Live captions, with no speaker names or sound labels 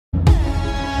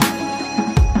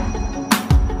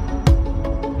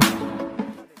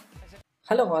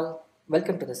Hello all,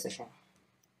 welcome to the session.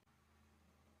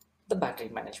 The battery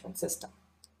management system.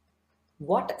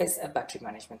 What is a battery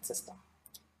management system?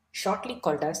 Shortly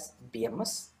called as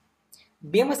BMS.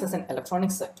 BMS is an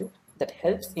electronic circuit that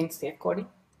helps in safeguarding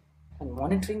and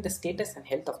monitoring the status and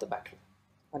health of the battery.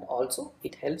 And also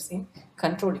it helps in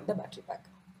controlling the battery pack.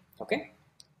 Okay.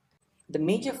 The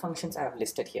major functions I have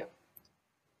listed here.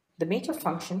 The major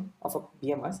function of a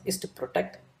BMS is to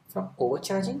protect from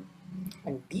overcharging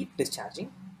and deep discharging.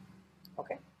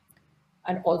 Okay.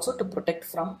 And also to protect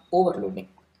from overloading.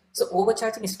 So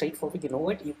overcharging is straightforward. You know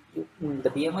what? The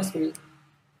BMS will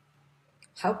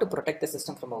have to protect the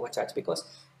system from overcharge, because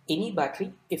any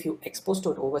battery, if you expose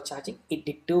to it overcharging, it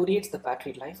deteriorates the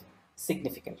battery life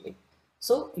significantly.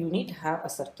 So you need to have a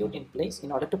circuit in place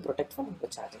in order to protect from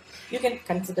overcharging. You can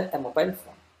consider a mobile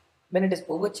phone. When it is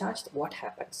overcharged, what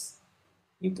happens?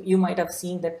 You might have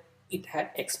seen that it had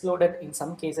exploded. In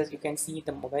some cases, you can see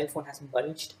the mobile phone has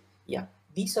bulged. Yeah,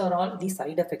 these are all the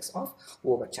side effects of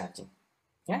overcharging.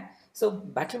 Yeah, so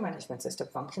battery management system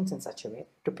functions in such a way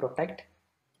to protect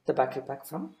the battery pack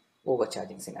from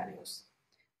overcharging scenarios.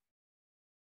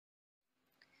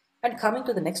 And coming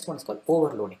to the next one is called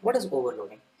overloading. What is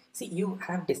overloading? See, you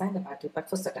have designed the battery pack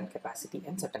for certain capacity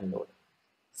and certain load.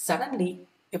 Suddenly,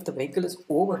 if the vehicle is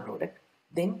overloaded,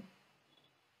 then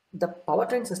the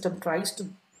powertrain system tries to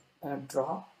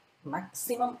draw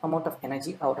maximum amount of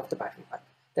energy out of the battery pack.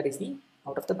 That is the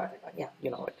out of the battery pack. Yeah,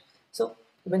 you know it. So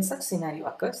when such scenario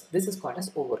occurs, this is called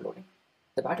as overloading.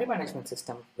 The battery management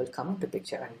system will come into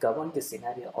picture and govern this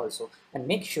scenario also, and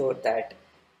make sure that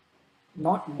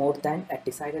not more than a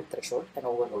decided threshold and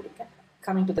overloading can happen.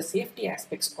 Coming to the safety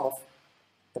aspects of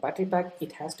the battery pack,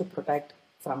 it has to protect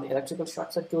from the electrical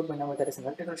short circuit. Whenever there is an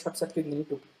electrical short circuit, you need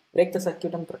to break the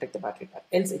circuit and protect the battery pack,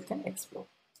 else it can explode.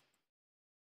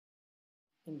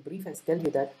 In brief, I tell you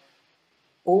that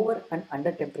over and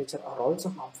under temperature are also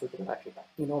harmful to the battery pack.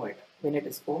 You know it. When it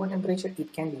is over temperature,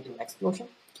 it can lead to an explosion.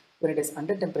 When it is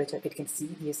under temperature, it can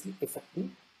seriously affect the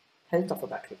health of a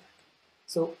battery pack.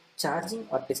 So charging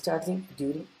or discharging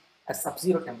during a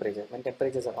sub-zero temperature, when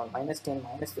temperatures are around -10,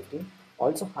 -15,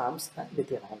 also harms a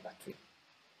lithium-ion battery.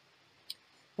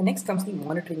 And next comes the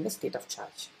monitoring the state of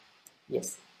charge.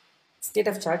 Yes, state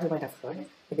of charge, you might have heard it.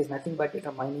 It is nothing but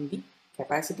determining the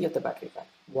capacity of the battery pack.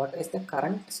 What is the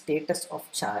current status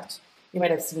of charge? You might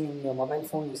have seen in your mobile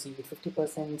phone, you see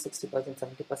 50%, 60%,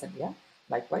 70%. Yeah.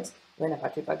 Likewise, when a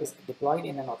battery pack is deployed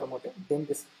in an automotive, then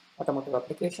this automotive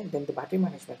application, then the battery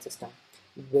management system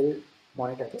will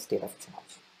monitor the state of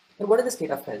charge. And what is the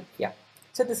state of health? Yeah.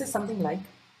 So this is something like,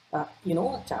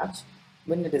 charge.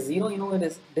 When it is 0, you know it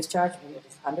is discharge. When it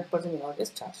is 100%, you know it is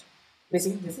charge.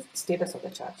 Basically, this is the status of the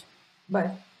charge.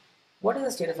 But what is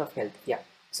the status of health? Yeah.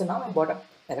 So now I bought an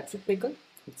electric vehicle.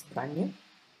 It's brand new.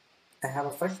 I have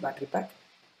a fresh battery pack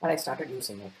and I started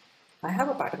using it. I have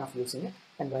a pattern of using it,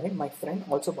 and wherein my friend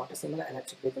also bought a similar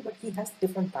electric vehicle, but he has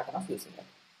different pattern of using it.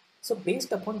 So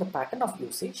based upon the pattern of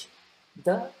usage,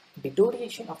 the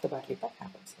deterioration of the battery pack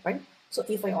happens, right? So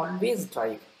if I always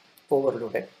drive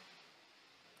overloaded,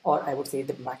 or I would say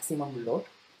the maximum load,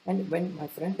 and when my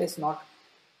friend is not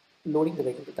loading the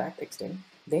vehicle to that extent,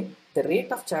 then the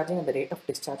rate of charging and the rate of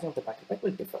discharging of the battery pack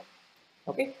will differ.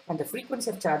 Okay, and the frequency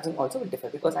of charging also will differ,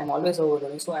 because I'm always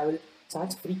overloading, so I will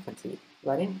charge frequently.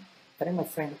 Wherein my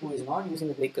friend who is not using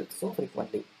the vehicle so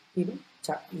frequently, he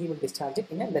will discharge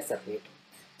it in a lesser rate.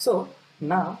 So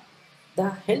now the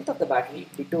health of the battery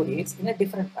deteriorates in a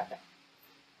different pattern,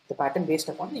 the pattern based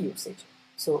upon the usage.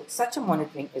 So such a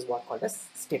monitoring is what called as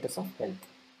status of health.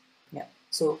 Yeah.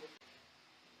 So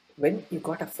when you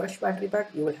got a fresh battery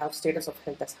pack, you will have status of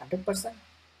health as 100%,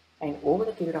 and over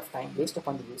the period of time, based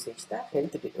upon the usage, the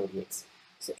health deteriorates.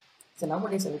 So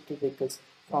nowadays, electric vehicles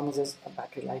promises a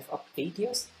battery life of 8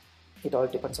 years. It all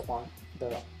depends upon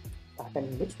the pattern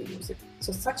in which we use it.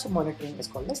 So such a monitoring is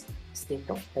called as state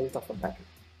of health of a battery.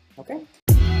 Okay.